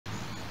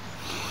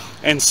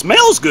And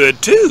smells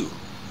good too.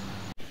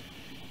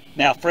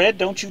 Now Fred,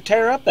 don't you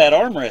tear up that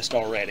armrest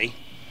already.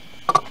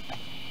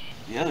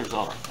 The others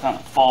ought to kind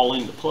of fall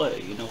into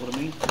play, you know what I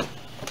mean?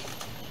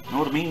 Know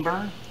what I mean,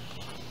 Bern?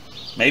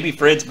 Maybe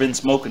Fred's been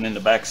smoking in the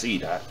back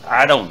seat.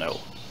 I don't know.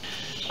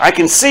 I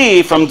can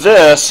see from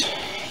this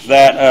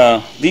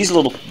that these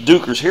little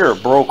dukers here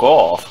broke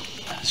off.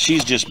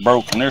 She's just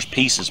broken. There's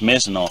pieces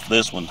missing off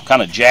this one,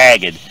 kind of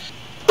jagged.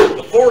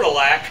 The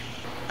Fordilac.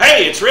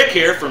 Hey, it's Rick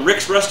here from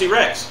Rick's Rusty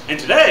Rex, and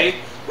today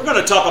we're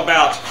going to talk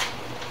about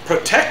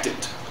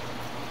Protectant.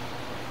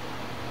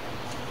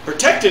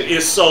 Protectant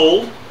is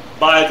sold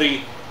by the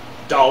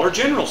Dollar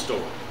General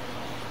store,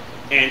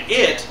 and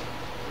it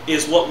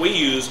is what we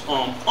use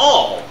on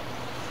all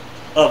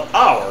of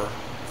our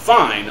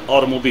fine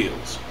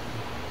automobiles.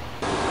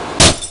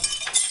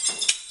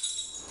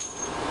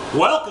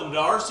 Welcome to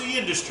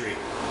RCindustry.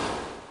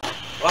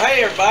 Well,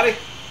 hey everybody,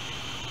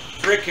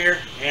 it's Rick here,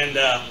 and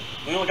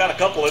we only got a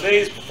couple of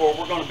days before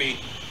we're going to be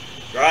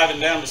driving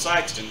down to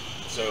Sikeston.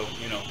 So,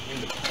 you know,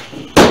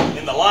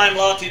 in the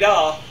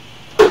limelateda,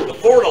 the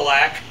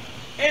Fordilac.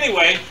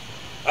 Anyway,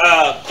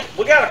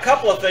 we got a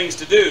couple of things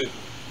to do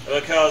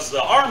because the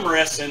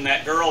armrests in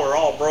that girl are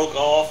all broke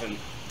off and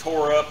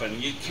tore up,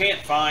 and you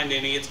can't find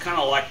any. It's kind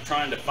of like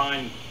trying to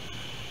find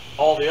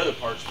all the other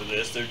parts for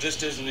this. There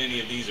just isn't any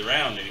of these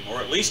around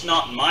anymore, at least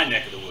not in my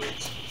neck of the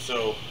woods.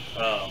 So,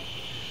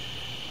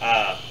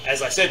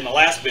 as I said in the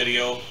last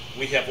video,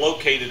 we have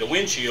located a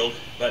windshield,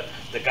 but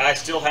the guy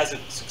still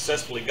hasn't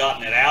successfully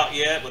gotten it out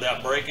yet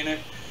without breaking it.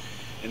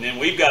 And then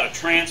we've got to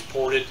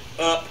transport it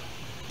up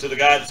to the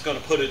guy that's going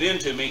to put it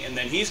into me, and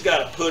then he's got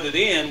to put it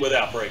in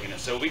without breaking it.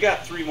 So we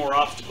got 3 more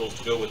obstacles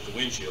to go with the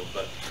windshield.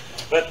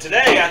 But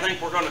today I think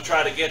we're going to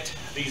try to get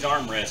these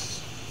armrests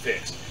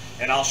fixed,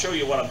 and I'll show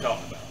you what I'm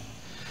talking about.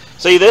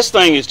 See, this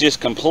thing is just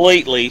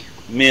completely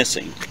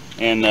missing,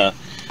 and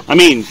I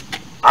mean,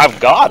 I've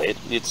got it.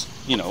 It's,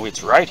 you know,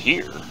 it's right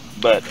here,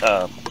 but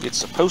it's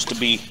supposed to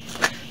be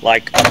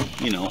like,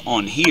 you know,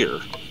 on here,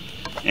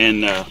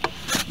 and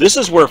this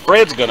is where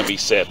Fred's going to be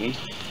sitting.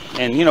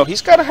 And, you know,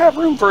 he's got to have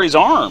room for his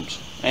arms.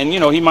 And, you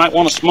know, he might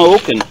want to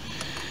smoke and,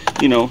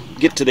 you know,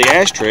 get to the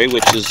ashtray,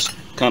 which is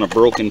kind of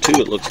broken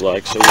too, it looks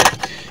like. So,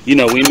 you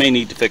know, we may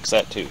need to fix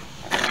that too.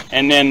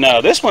 And then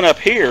this one up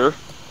here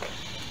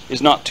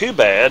is not too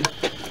bad,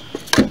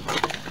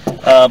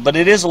 but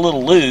it is a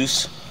little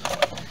loose.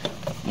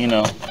 You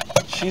know,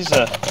 she's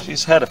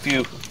had a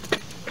few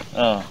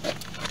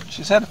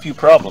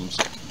problems.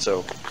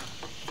 So.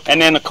 And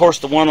then, of course,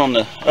 the one on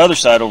the other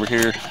side over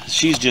here,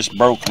 she's just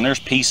broken. There's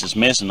pieces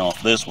missing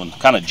off this one,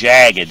 kind of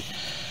jagged.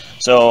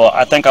 So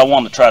I think I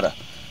want to try to,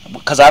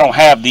 because I don't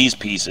have these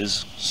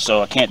pieces,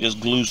 so I can't just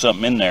glue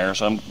something in there.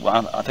 So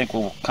I think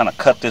we'll kind of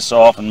cut this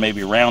off and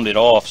maybe round it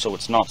off so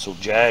it's not so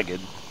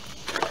jagged.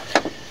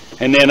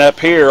 And then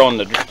up here on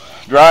the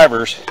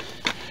drivers,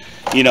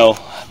 you know,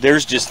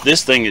 there's just,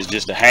 this thing is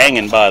just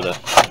hanging by the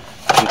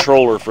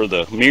controller for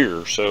the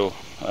mirror. So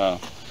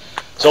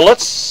so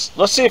let's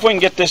see if we can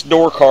get this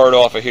door card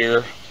off of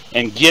here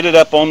and get it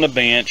up on the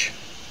bench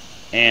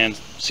and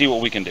see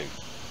what we can do.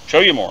 Show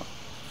you more.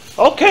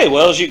 Okay,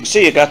 well, as you can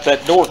see, I got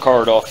that door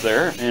card off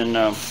there, and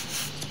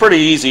it's pretty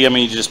easy. I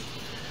mean, you just,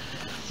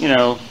 you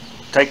know,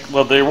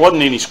 well, there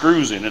wasn't any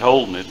screws in it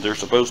holding it. They're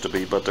supposed to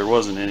be, but there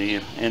wasn't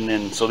any. And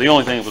then, so the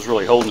only thing that was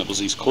really holding it was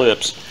these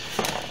clips.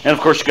 And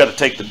of course, you got to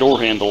take the door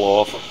handle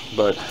off,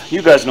 but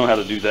you guys know how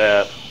to do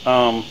that.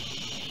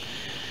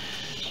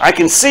 I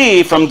can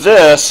see from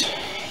this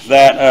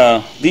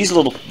that these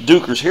little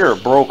dukers here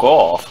broke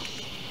off,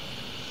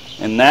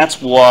 and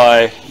that's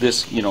why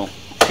this, you know,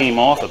 came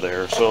off of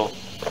there. So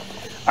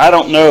I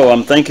don't know,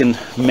 I'm thinking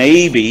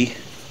maybe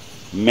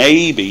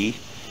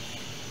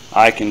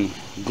I can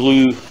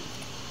glue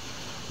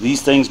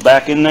these things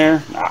back in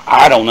there.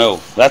 I don't know.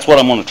 That's what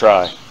I'm going to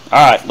try.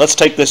 Alright, let's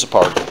take this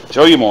apart,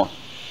 show you more.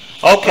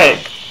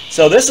 Okay,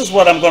 so this is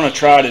what I'm going to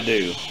try to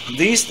do.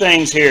 These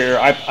things here,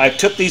 I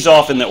took these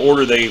off in the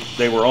order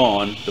they were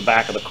on the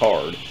back of the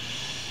card.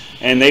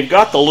 And they've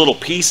got the little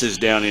pieces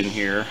down in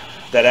here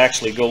that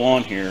actually go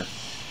on here.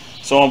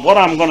 So what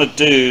I'm going to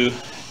do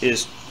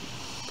is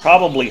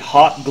probably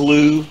hot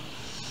glue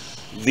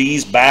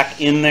these back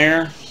in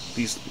there.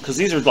 Because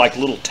these are like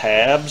little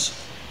tabs.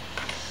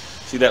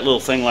 See that little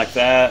thing like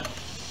that?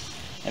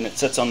 And it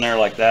sits on there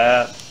like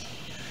that.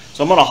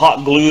 So I'm going to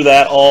hot glue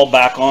that all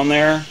back on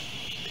there.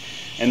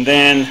 And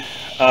then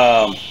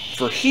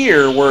for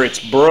here where it's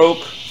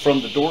broke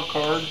from the door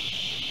card,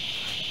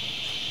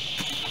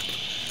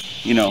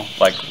 you know,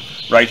 like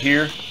right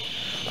here,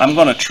 I'm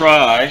going to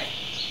try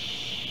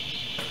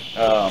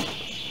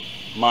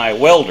my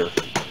welder.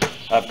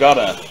 I've got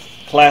a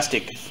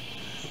plastic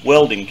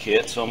welding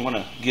kit, so I'm going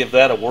to give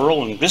that a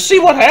whirl and just see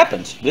what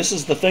happens. This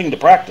is the thing to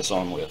practice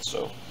on with.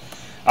 So,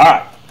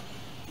 alright,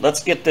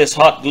 let's get this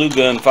hot glue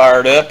gun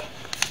fired up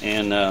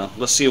and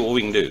let's see what we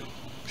can do.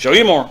 Show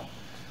you more.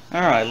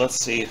 Alright, let's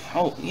see.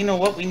 Oh, you know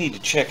what? We need to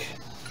check.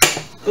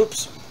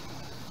 Oops.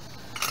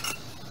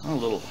 A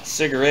little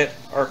cigarette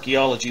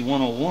archaeology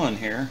 101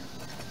 here.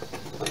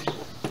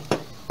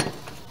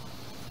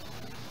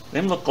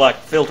 Them look like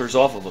filters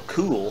off of a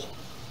Cool.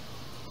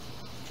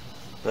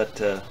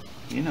 But,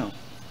 you know,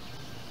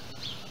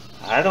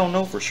 I don't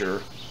know for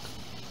sure.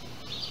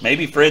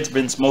 Maybe Fred's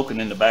been smoking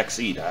in the back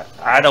seat.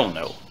 I don't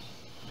know.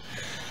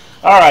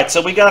 All right,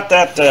 so we got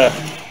that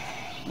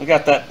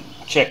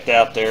checked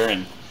out there,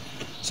 and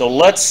so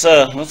let's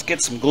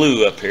get some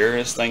glue up here.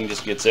 This thing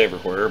just gets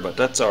everywhere, but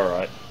that's all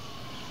right.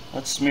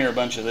 Let's smear a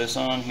bunch of this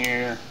on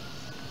here.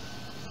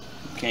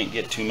 Can't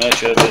get too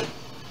much of it.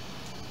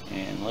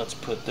 And let's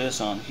put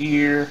this on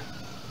here.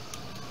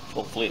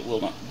 Hopefully it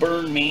will not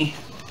burn me.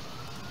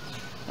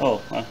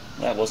 Oh, well,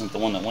 that wasn't the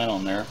one that went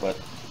on there, but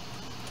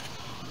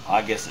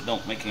I guess it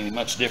don't make any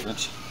much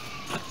difference.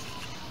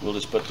 We'll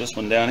just put this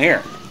one down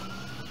here.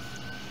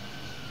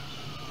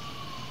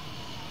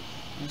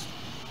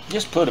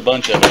 Just put a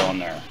bunch of it on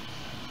there.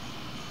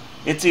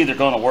 It's either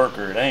going to work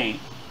or it ain't.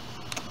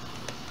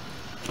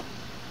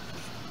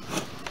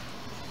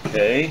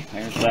 Okay,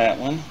 there's that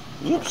one.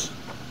 Whoops.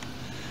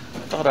 I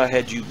thought I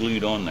had you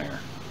glued on there.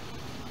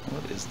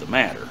 What is the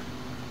matter?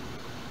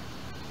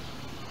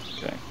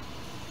 Okay.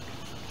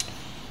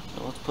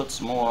 So let's put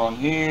some more on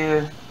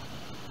here.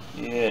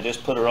 Yeah,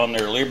 just put her on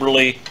there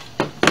liberally.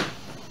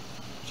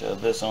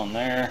 Shove this on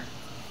there.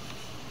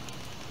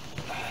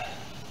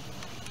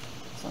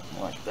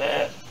 Something like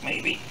that,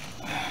 maybe.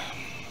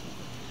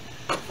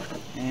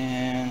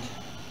 And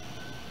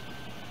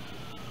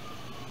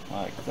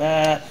like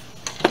that.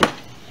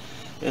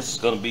 This is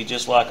going to be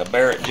just like a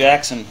Barrett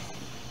Jackson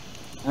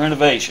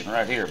renovation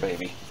right here,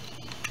 baby.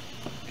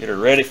 Get her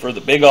ready for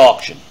the big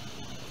auction.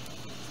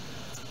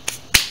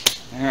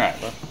 Alright,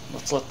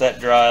 let's let that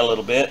dry a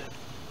little bit.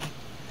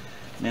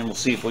 And then we'll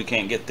see if we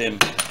can't get them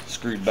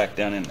screwed back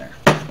down in there.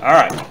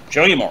 Alright,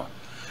 show you more.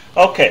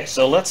 Okay,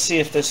 so let's see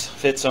if this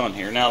fits on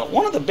here. Now,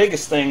 one of the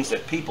biggest things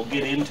that people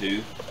get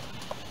into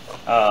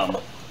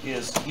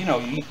is, you know,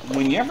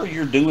 whenever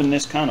you're doing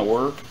this kind of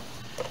work,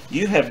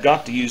 you have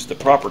got to use the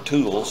proper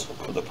tools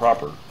for the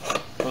proper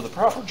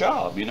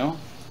job, you know.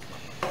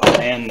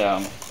 And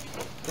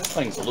this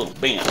thing's a little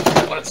bent.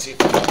 Let's see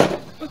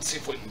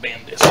if we can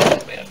bend this a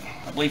little bit.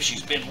 I believe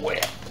she's been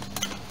wet.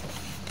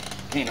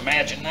 Can't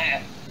imagine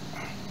that.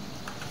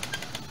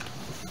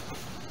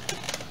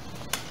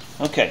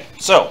 Okay,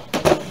 so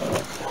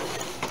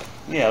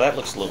yeah, that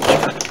looks a little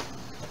different.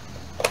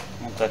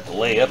 I want that to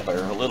lay up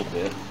there a little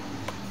bit.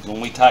 When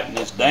we tighten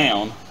this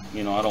down,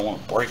 you know, I don't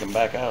want to break them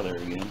back out of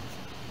there again.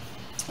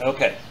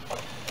 Okay,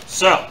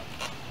 so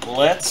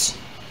let's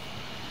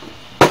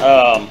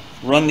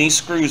run these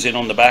screws in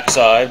on the back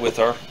side with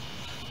our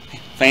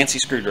fancy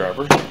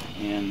screwdriver,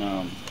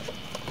 and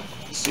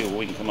see what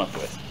we can come up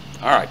with.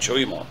 All right, show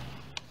you more.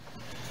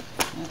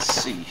 Let's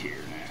see here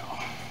now.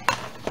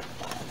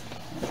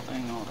 That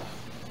thing ought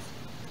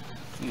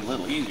to be a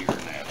little easier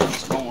than that.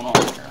 What's going on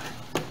here?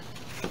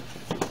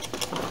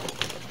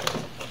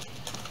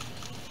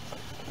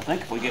 I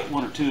think if we get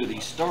one or two of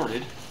these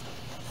started,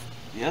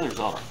 the others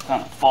ought to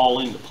kind of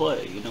fall into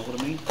play. You know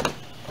what I mean?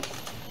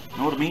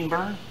 Know what I mean,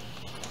 Bern?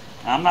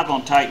 Now, I'm not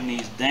going to tighten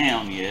these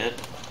down yet.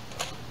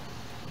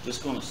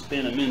 Just going to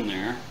spin them in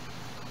there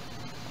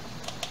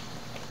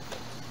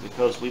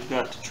because we've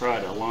got to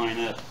try to line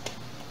up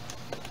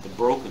the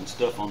broken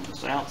stuff on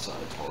this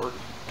outside part.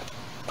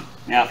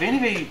 Now, if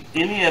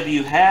any of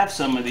you have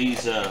some of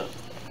these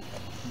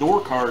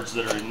door cards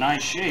that are in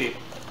nice shape,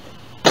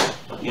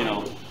 you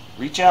know,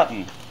 reach out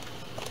and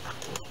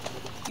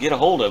get a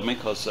hold of me,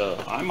 because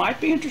I might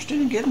be interested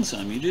in getting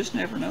some. You just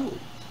never know.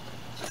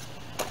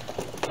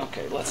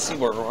 Okay, let's see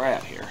where we're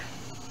at here.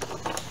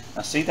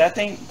 Now, see, that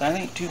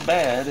ain't too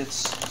bad.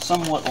 It's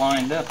somewhat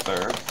lined up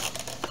there.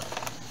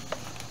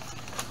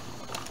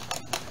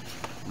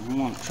 I'm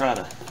going to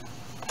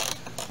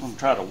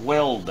try to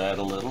weld that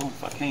a little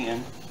if I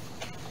can.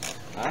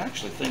 I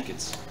actually think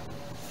it's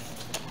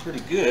pretty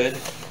good.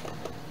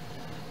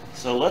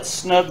 So let's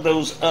snug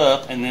those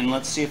up, and then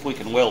let's see if we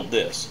can weld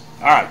this.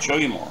 All right, show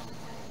you more.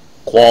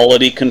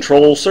 Quality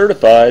Control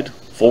Certified.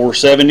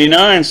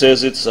 479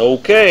 says it's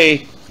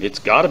okay. It's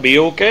got to be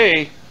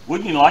okay.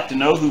 Wouldn't you like to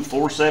know who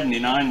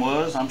 479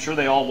 was? I'm sure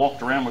they all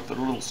walked around with their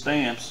little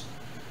stamps.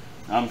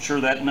 I'm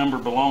sure that number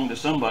belonged to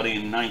somebody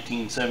in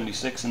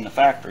 1976 in the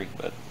factory,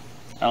 but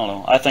I don't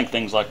know. I think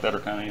things like that are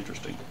kind of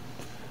interesting.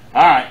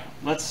 All right,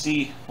 let's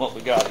see what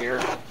we got here.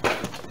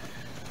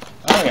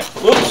 Oh yeah,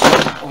 whoops.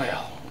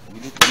 Well, we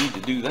didn't need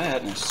to do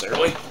that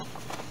necessarily.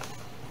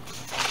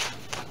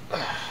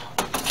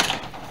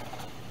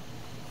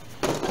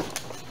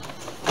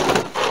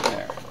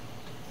 There.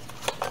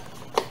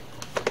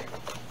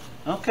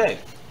 Okay,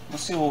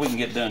 let's see what we can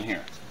get done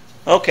here.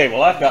 Okay,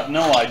 well, I've got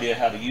no idea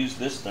how to use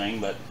this thing,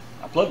 but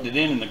I plugged it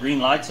in and the green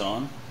light's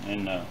on,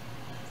 and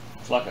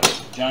it's like a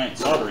giant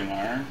soldering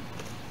iron.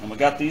 And we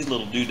got these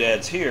little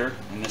doodads here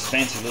in this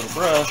fancy little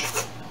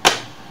brush.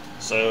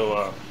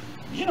 So,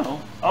 you know,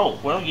 oh,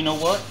 well, you know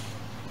what?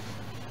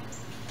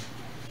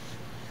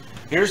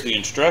 Here's the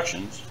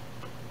instructions.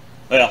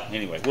 Well,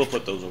 anyway, we'll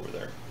put those over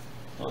there.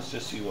 Let's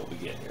just see what we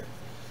get here.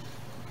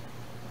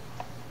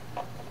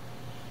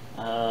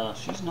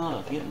 She's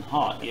not getting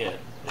hot yet.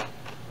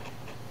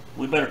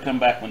 We better come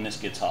back when this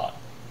gets hot.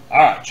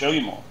 Alright, show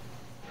you more.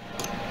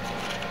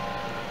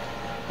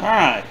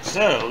 Alright,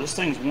 so this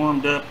thing's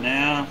warmed up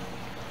now.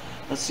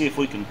 Let's see if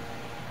we can,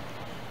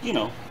 you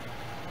know,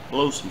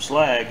 blow some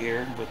slag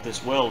here with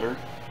this welder.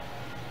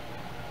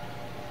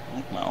 I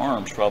think my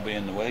arm's probably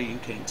in the way. You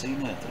can't see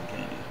nothing,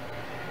 can you?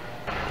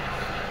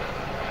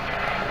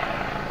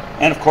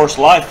 And of course,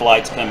 life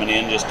light's coming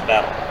in just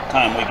about the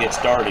time we get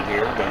started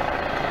here,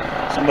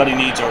 but somebody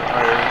needs our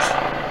prayers.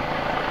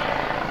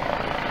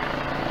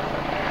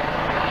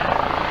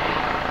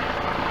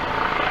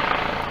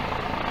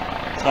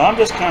 So I'm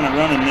just kind of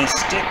running this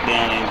stick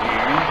down in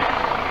here,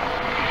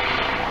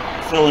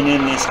 filling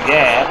in this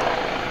gap.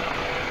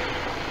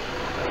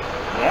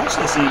 It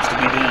actually seems to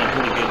be doing a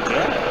pretty good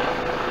job.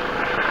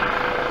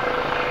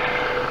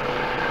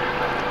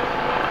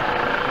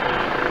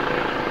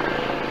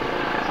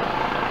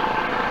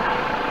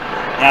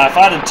 Now if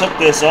I'd have took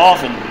this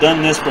off and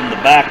done this from the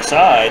back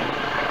side,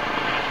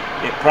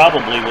 it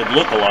probably would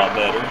look a lot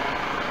better.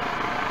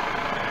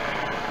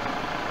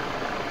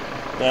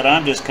 But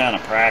I'm just kind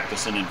of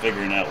practicing and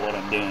figuring out what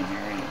I'm doing here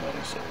anyway.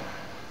 So,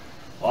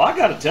 well, I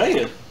got to tell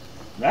you,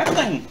 that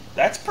thing,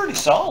 that's pretty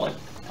solid.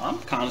 I'm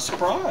kind of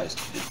surprised.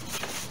 It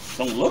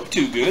don't look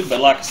too good, but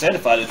like I said,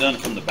 if I'd have done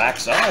it from the back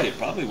side, it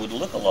probably would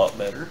look a lot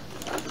better.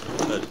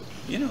 But,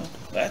 you know,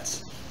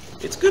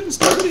 it's good and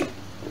sturdy.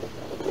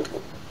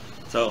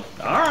 So,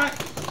 all right,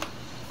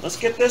 let's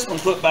get this one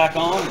put back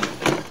on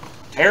and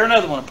tear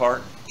another one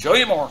apart. Show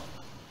you more.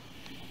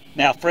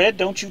 Now, Fred,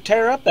 don't you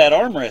tear up that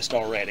armrest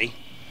already.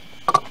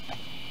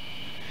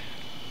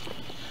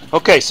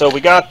 Okay, so we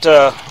got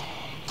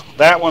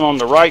that one on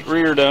the right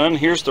rear done.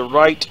 Here's the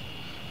right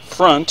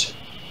front.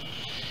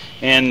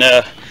 And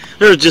there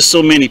are just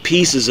so many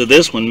pieces of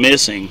this one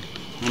missing.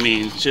 I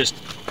mean, it's just,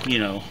 you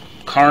know,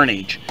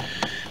 carnage.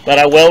 But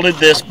I welded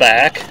this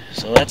back,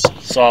 so that's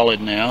solid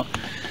now.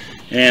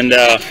 And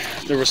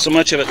there was so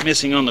much of it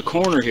missing on the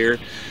corner here.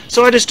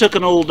 So I just took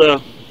an old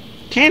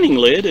canning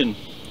lid and,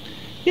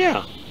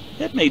 yeah,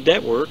 that made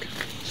that work.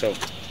 So,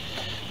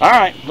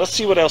 alright, let's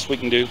see what else we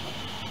can do.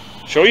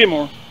 Show you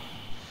more.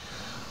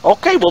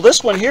 Okay, well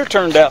this one here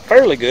turned out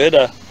fairly good.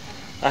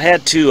 I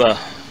had to,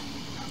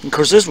 of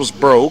course this was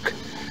broke,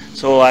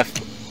 so I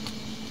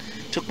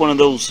took one of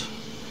those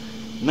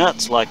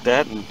nuts like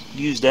that and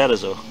used that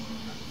as a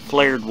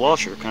flared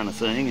washer kind of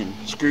thing and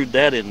screwed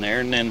that in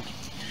there. And then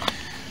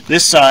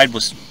this side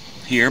was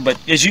here, but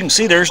as you can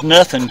see there's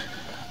nothing,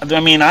 I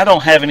mean I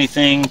don't have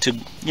anything to,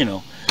 you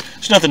know,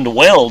 there's nothing to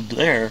weld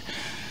there.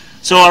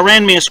 So I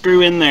ran me a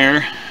screw in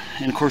there,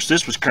 and of course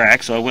this was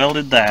cracked, so I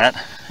welded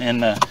that.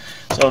 And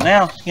so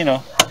now, you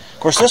know, of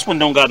course this one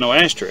don't got no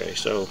ashtray,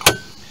 so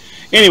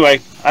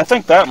anyway, I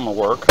think that one will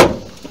work.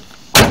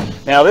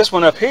 Now this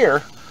one up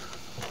here,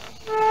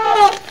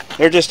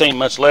 there just ain't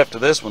much left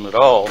of this one at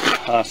all.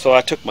 So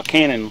I took my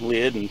cannon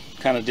lid and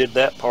kind of did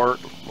that part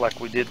like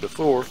we did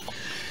before.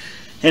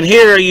 And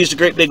here I used a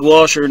great big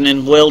washer and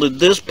then welded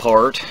this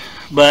part,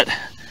 but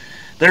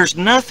there's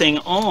nothing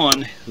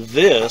on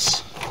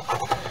this.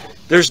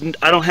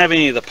 I don't have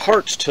any of the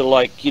parts to,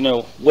 like, you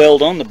know,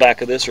 weld on the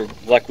back of this or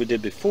like we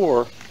did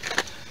before.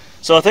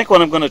 So I think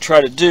what I'm going to try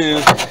to do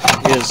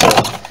is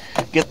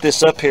get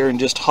this up here and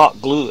just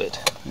hot glue it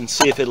and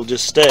see if it'll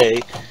just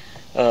stay.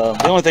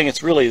 The only thing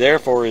it's really there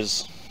for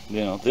is,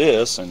 you know,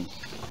 this, and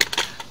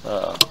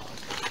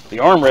the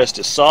armrest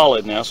is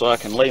solid now, so I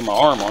can lay my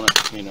arm on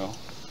it, you know.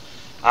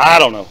 I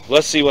don't know.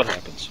 Let's see what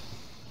happens.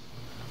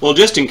 Well,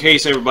 just in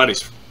case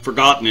everybody's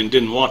forgotten and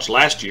didn't watch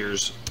last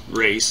year's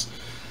race,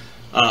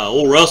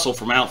 old Russell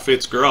from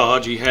Outfits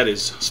Garage, he had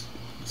his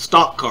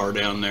stock car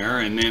down there,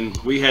 and then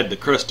we had the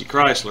crusty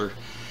Chrysler.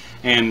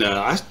 And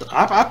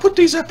I put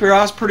these up here.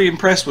 I was pretty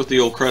impressed with the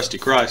old crusty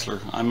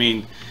Chrysler. I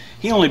mean,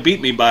 he only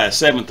beat me by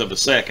 1/7 of a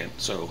second.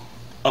 So,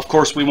 of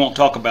course, we won't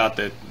talk about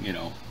that, you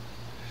know.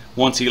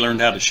 Once he learned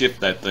how to shift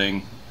that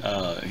thing,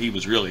 he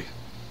was really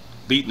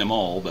beating them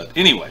all. But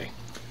anyway.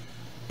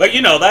 But,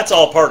 you know, that's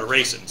all part of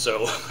racing.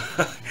 So,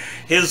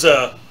 his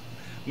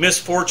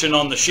misfortune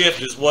on the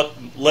shift is what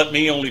let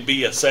me only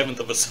be 1/7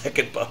 of a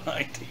second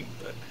behind him.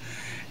 But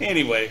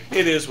anyway,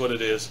 it is what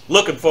it is.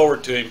 Looking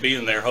forward to him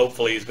being there.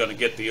 Hopefully he's going to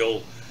get the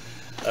old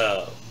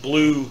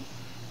blue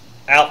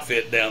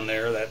outfit down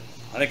there. That,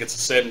 I think it's a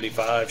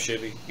 75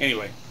 Chevy.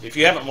 Anyway, if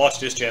you haven't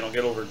watched this channel,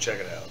 get over and check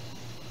it out.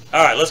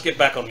 Alright, let's get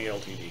back on the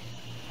LTD.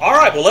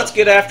 Alright, well, let's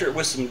get after it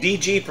with some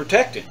DG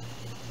protecting.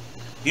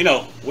 You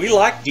know, we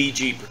like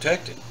DG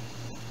protecting.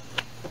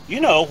 You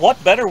know,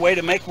 what better way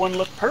to make one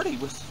look pretty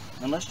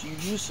unless you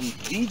use some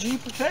DG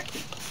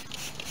protecting.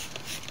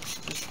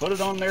 Just put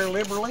it on there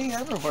liberally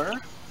everywhere.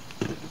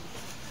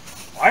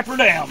 Wipe her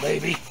down,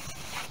 baby.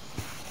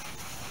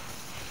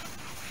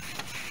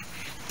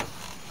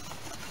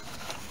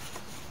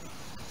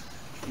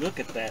 Look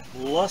at that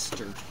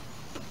luster.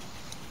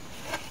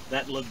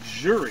 That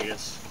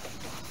luxurious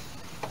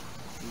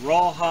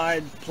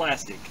rawhide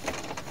plastic.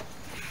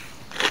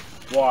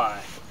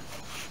 Why?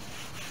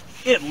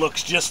 It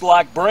looks just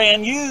like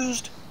brand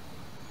used.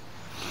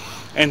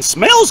 And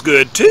smells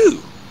good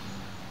too.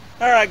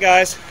 Alright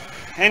guys,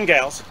 and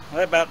gals,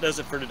 that about does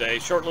it for today.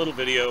 Short little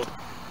video.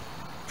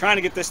 Trying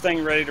to get this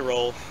thing ready to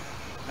roll.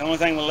 The only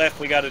thing left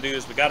we got to do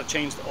is we got to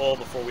change the oil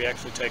before we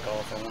actually take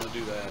off. I want to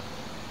do that.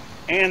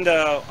 And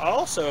I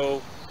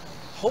also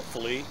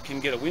hopefully can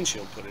get a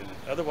windshield put in it.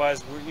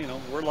 Otherwise,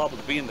 we're liable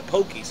to be in the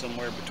pokey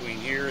somewhere between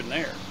here and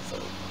there. So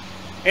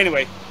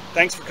anyway,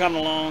 thanks for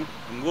coming along,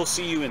 and we'll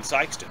see you in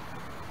Sikeston.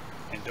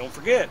 And don't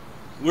forget,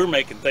 we're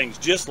making things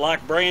just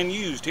like brand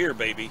used here,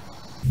 baby.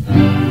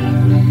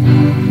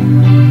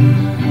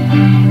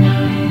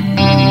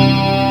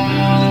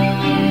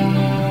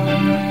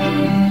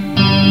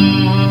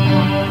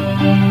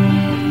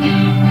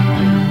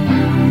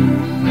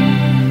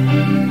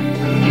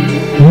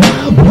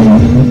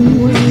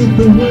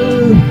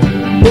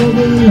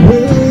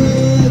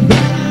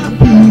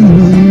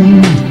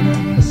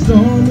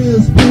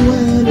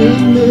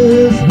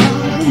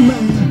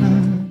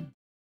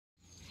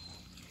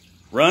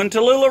 Run,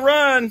 Tallulah,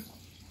 run!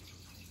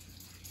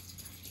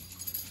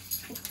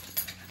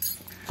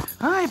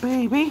 Hi,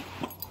 baby.